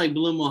it's not like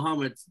Belal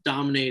Muhammad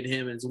dominated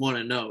him and it's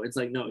 1-0. It's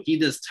like no, he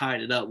just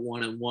tied it up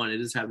 1-1. It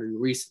just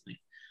happened recently.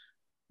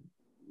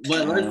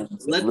 But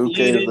let's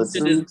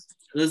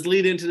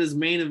lead into this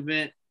main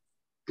event.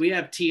 We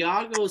have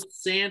Thiago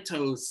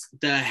Santos,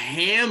 the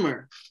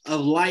hammer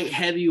of light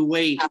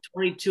heavyweight,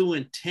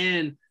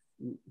 22-10,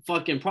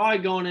 fucking probably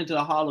going into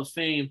the Hall of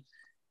Fame,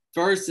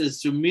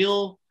 versus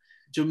Jamil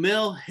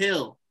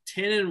Hill,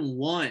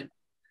 10-1.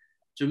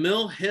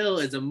 Jamil Hill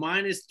is a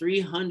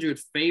 -300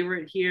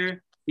 favorite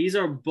here. These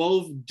are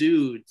both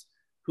dudes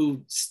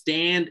who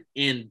stand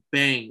and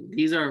bang.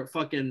 These are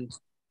fucking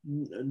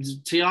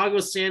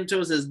Thiago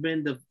Santos has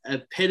been the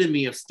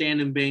epitome of stand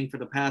and bang for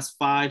the past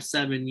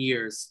 5-7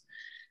 years.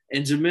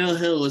 And Jamil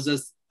Hill is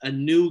just a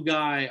new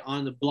guy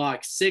on the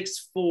block,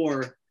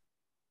 6'4",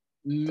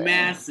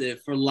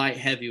 massive for light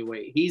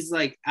heavyweight. He's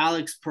like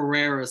Alex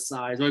Pereira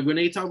size. Like when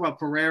they talk about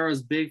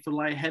Pereira's big for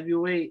light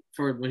heavyweight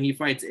for when he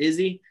fights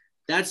Izzy,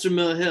 that's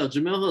Jamil Hill.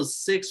 Jamil Hill is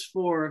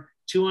 6'4",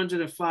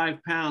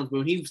 205 pounds. But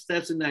when he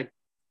steps in that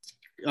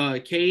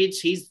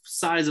cage, he's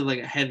size of like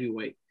a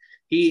heavyweight.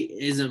 He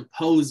is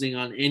imposing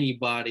on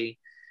anybody.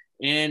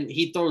 And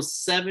he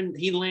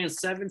lands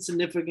 7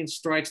 significant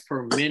strikes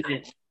per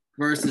minute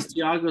versus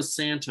Thiago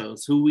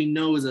Santos, who we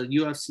know is a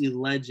UFC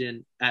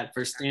legend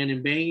for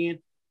standing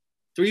banging,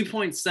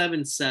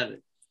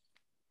 3.77.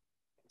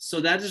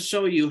 So that just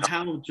show you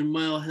how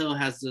Jamil Hill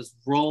has just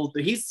rolled.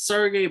 He's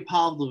Sergey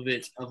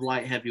Pavlovich of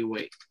light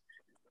heavyweight.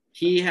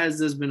 He has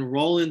just been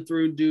rolling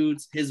through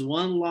dudes. His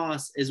one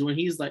loss is when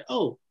he's like,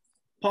 oh,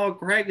 Paul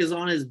Craig is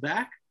on his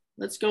back.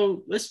 Let's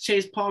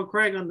chase Paul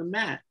Craig on the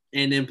mat.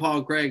 And then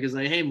Paul Craig is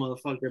like, hey,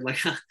 motherfucker, like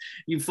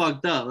you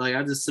fucked up. Like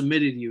I just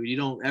submitted you. You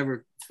don't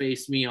ever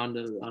face me on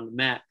the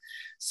mat.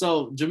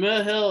 So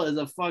Jamil Hill is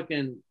a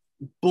fucking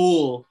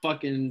bull,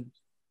 fucking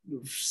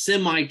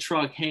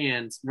semi-truck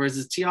hands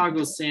versus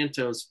Thiago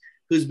Santos,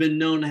 who's been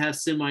known to have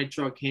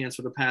semi-truck hands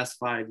for the past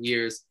 5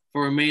 years.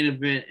 For a main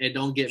event, it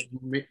don't get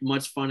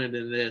much funner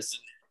than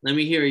this. Let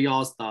me hear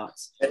y'all's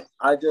thoughts.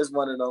 I just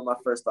want to know, my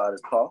first thought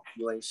is, Paul,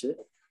 you ain't shit.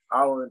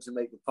 I wanted to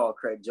make the Paul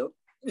Craig joke.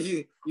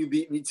 You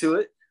beat me to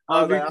it.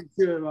 My bad.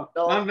 The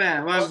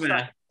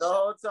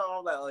whole time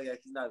I'm like, oh yeah,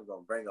 he's not even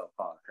gonna bring up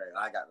Paul Craig.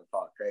 I got the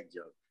Paul Craig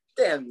joke.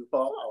 Damn you,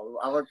 Paul.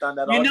 I worked on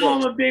that all day.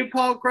 I'm a big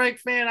Paul Craig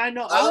fan. I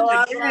know. I was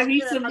like, damn,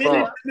 he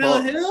submitted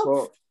Jamil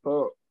Hill.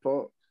 Paul.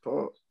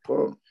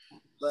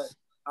 But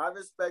I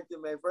respect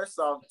him, man. First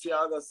off,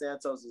 Thiago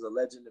Santos is a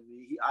legend to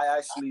me.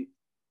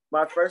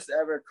 My first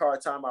ever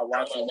time I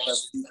watched an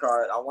UFC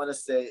card, I want to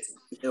say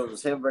it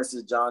was him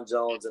versus John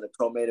Jones, and the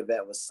co-main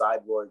event was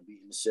Cyborg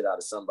beating the shit out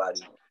of somebody.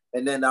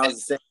 And then that was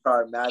the same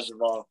card,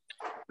 Masvidal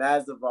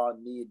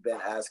kneed Ben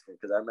Askren,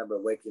 because I remember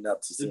waking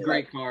up to see a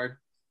great card.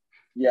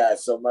 Yeah,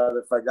 so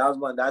motherfucker,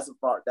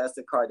 that's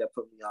the card that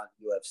put me on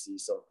UFC.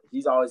 So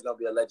he's always gonna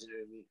be a legend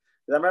to me.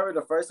 I remember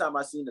the first time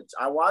I seen it,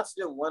 I watched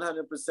it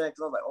 100% because I was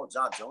like, oh,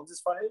 John Jones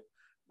is fighting.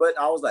 But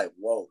I was like,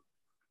 whoa,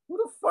 who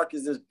the fuck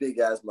is this big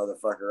ass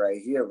motherfucker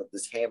right here with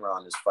this hammer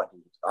on his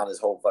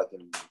whole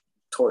fucking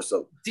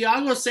torso?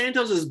 Thiago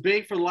Santos is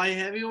big for light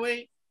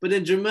heavyweight, but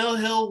then Jamel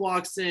Hill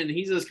walks in.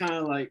 He's just kind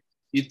of like,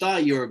 you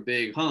thought you were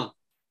big, huh?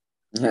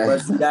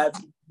 But that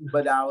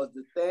was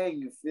the thing.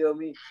 You feel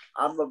me?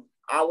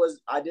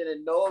 I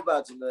didn't know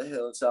about Jamel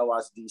Hill until I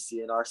watched DC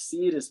and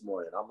RC this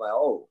morning. I'm like,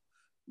 oh,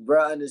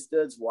 bro,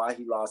 understood why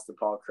he lost to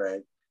Paul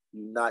Craig.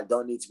 You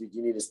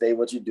need to stay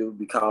what you do,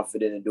 be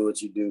confident and do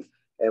what you do.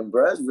 And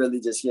bro's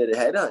really just here to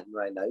headhunt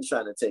right now. He's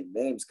trying to take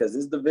names because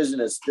this division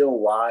is still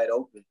wide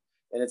open,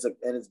 and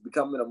it's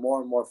becoming a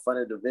more and more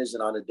funner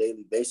division on a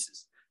daily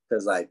basis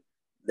because like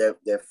they're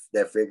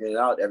figuring it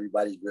out.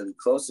 Everybody's really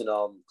close in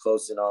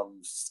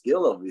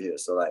skill over here.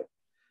 So like,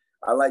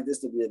 I like this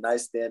to be a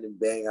nice standing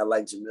bang. I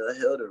like Jamil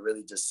Hill to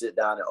really just sit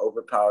down and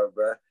overpower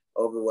bro,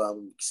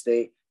 overwhelm,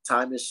 stay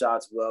time his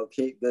shots well,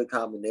 kick good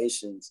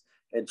combinations,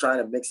 and trying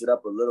to mix it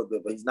up a little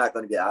bit. But he's not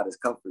going to get out of his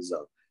comfort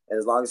zone. And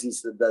as long as he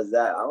still does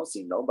that, I don't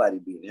see nobody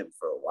beating him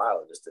for a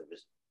while in this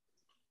division.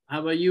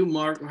 How about you,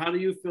 Mark? How do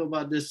you feel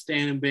about this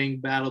stand and bang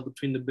battle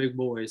between the big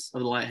boys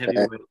of the light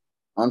heavyweight?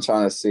 I'm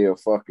trying to see a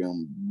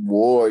fucking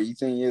war. You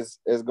think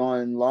it's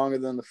going longer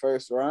than the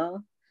first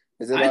round?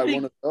 Is it like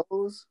one of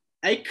those?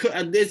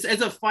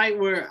 It's a fight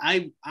where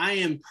I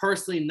am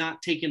personally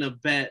not taking a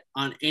bet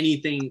on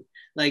anything.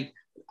 Like,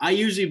 I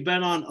usually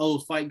bet on,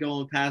 fight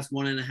going past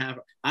 1.5.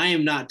 I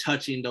am not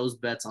touching those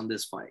bets on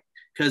this fight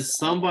because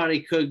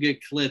somebody could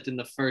get clipped in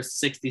the first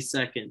 60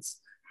 seconds.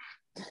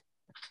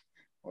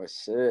 Well,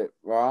 shit.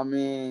 Well, I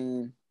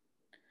mean,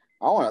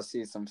 I want to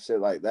see some shit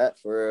like that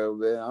for real,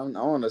 man.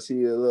 I want to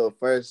see a little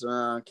first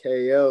round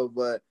KO,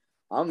 but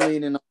I'm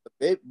leaning on the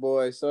big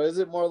boy. So is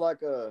it more like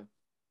the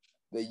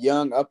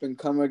young up and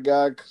comer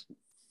guy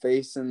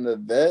facing the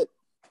vet?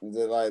 Is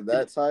it like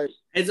that type?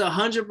 It's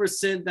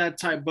 100% that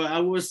type, but I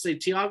would say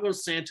Thiago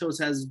Santos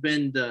has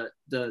been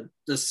the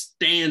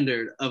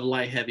standard of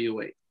light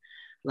heavyweight.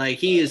 Like,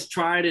 he is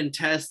tried and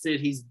tested.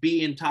 He's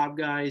beaten top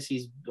guys.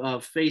 He's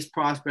faced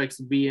prospects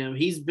to beat him.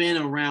 He's been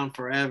around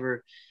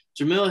forever.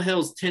 Jamil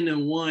Hill's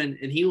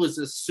 10-1, and he was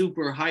a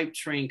super hype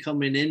train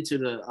coming into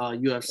the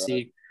UFC.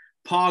 Right.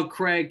 Paul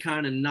Craig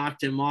kind of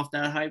knocked him off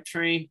that hype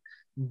train.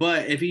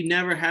 But if he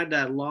never had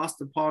that loss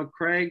to Paul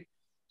Craig,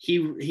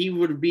 he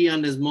would be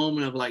on this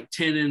moment of like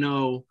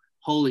 10-0.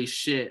 Holy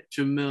shit,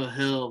 Jamil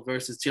Hill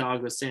versus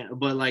Thiago Santos.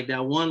 But like,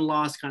 that one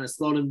loss kind of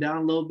slowed him down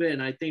a little bit,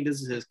 and I think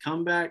this is his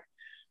comeback.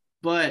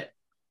 But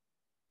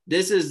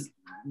this is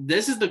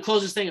the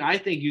closest thing I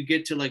think you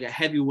get to like a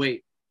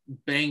heavyweight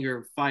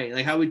banger fight.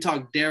 Like how we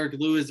talk Derek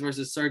Lewis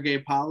versus Sergey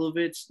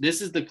Pavlovich.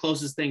 This is the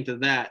closest thing to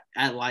that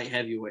at light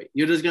heavyweight.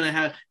 You're just gonna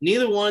have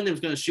neither one of them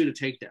is gonna shoot a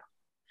takedown.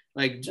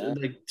 Like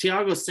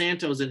Thiago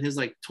Santos in his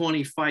like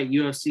 20 fight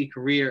UFC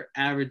career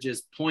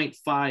averages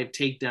 0.5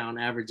 takedown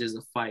averages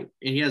a fight,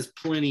 and he has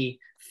plenty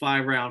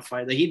 5-round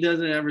fight. Like, he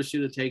doesn't ever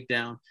shoot a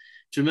takedown.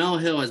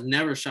 Jamel Hill has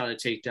never shot a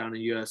takedown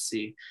in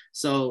UFC.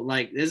 So,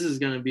 like, this is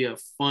going to be a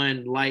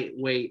fun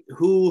lightweight.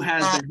 Who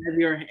has the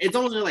heavier? It's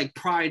almost like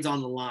pride's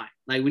on the line.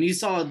 Like, when you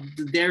saw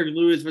Derek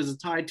Lewis versus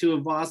Tai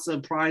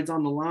Tuivasa, pride's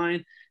on the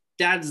line,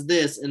 that's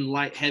this in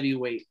light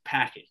heavyweight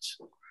package.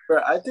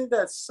 Bro, I think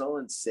that's so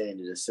insane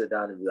to just sit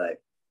down and be like,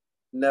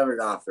 never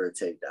gone for a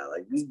takedown.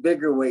 Like, these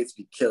bigger weights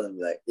be killing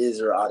me, like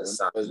Israel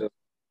Adesanya.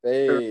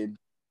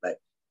 Like,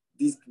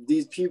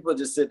 these people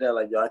just sit there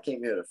like, yo, I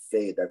came here to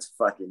fade. That's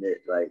fucking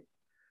it. Like,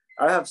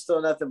 I have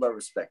still nothing but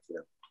respect for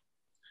them.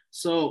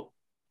 So,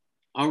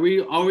 are we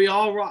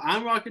all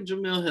I'm rocking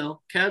Jamil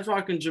Hill. Kev's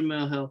rocking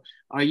Jamil Hill.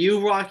 Are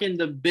you rocking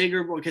the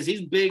bigger boy? Because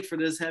he's big for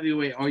this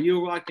heavyweight. Are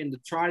you rocking the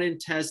tried and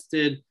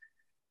tested,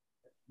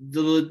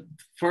 the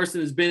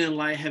person who's been in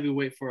light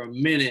heavyweight for a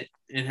minute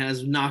and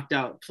has knocked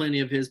out plenty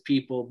of his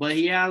people, but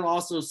he has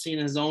also seen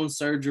his own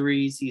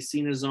surgeries. He's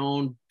seen his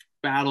own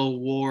battle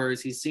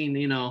wars. He's seen,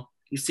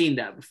 you've seen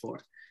that before.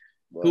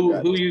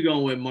 Well, who you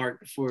going with,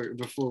 Mark,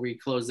 before we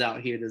close out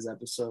here this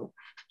episode?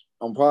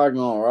 I'm probably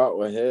going to rock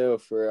with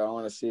Hill I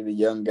want to see the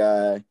young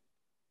guy,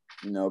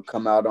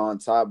 come out on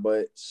top.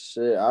 But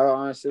shit, I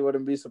honestly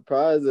wouldn't be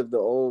surprised if the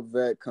old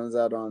vet comes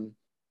out on,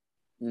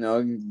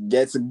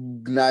 gets a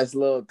nice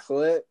little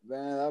clip.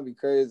 Man, that'd be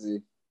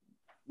crazy.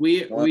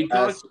 We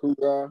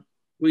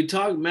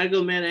talked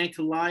Mega Man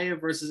Ankalaev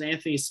versus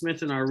Anthony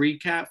Smith in our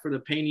recap for the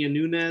Pena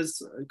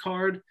Nunes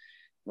card.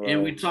 Right.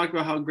 And we talked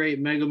about how great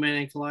Mega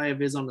Man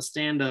Ankalaev is on the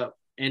stand-up.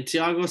 And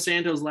Thiago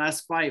Santos'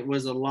 last fight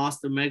was a loss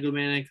to Mega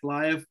Man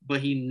Ankalaev, but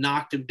he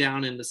knocked him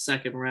down in the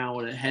second round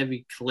with a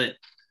heavy clip.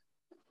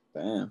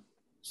 Damn.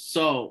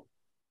 So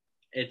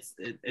it's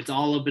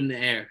all up in the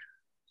air.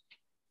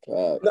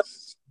 I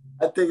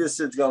think this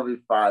shit's gonna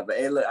be fine. But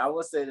hey, look, I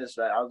will say this,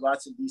 right? I was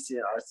watching DC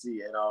and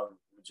RC, and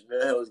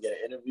Jamil Hill was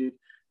getting interviewed,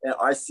 and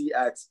RC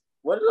asked,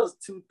 "What are those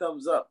 2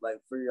 thumbs up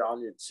like for your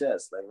on your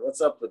chest? Like,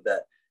 what's up with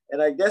that?"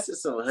 And I guess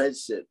it's some hood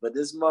shit, but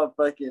this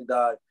motherfucking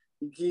dog,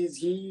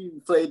 he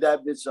played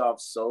that bitch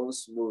off so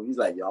smooth. He's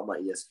like, yo, I'm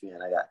on ESPN.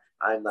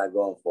 I'm not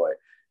going for it.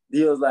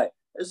 He was like,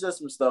 It's just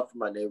some stuff from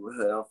my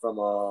neighborhood. I'm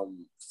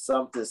from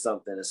something and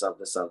something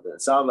something.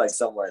 It sounds like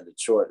somewhere in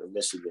Detroit or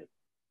Michigan.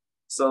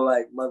 So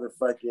like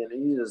motherfucking,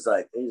 he's just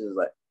like,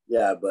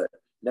 yeah, but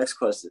next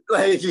question.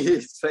 Like he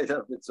straight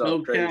up, it's all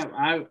No crazy.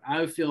 cap.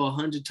 I feel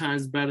 100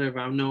 times better if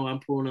I know I'm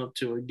pulling up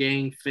to a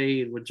gang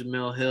fade with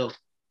Jamel Hill.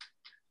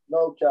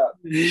 No cap.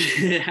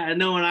 I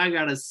know when I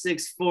got a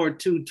 6'4",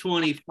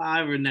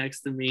 225er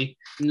next to me,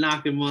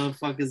 knocking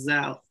motherfuckers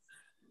out.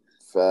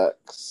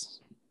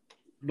 Facts.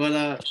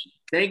 But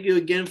thank you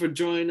again for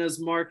joining us,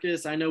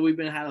 Marcus. I know we've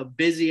had a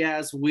busy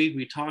ass week.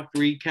 We talked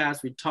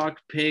recaps, we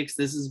talked picks.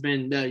 This has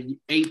been the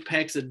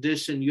Apex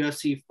edition,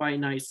 UFC Fight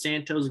Night,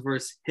 Santos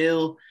versus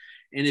Hill.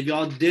 And if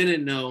y'all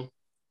didn't know,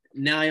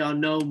 now y'all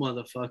know,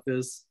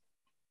 motherfuckers.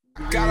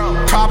 Got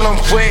a problem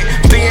with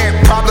being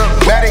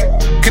problematic.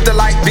 Get the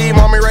light beam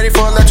on me, ready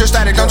for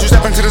electrostatic. Don't you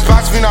step into this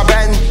box if you're not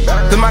batting.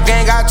 Then my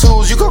gang got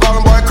tools, you could call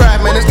them boy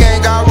crap. Man, this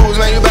gang got rules,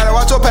 man, you better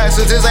watch your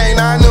passes. This ain't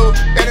not new.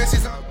 And it's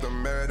the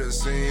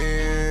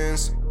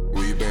medicines.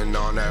 We've been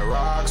on that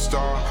rock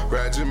star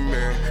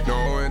regimen,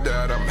 knowing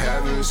that I'm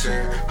heaven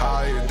sent,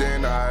 higher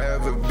than I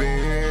ever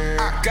been.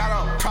 I got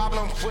a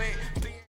problem with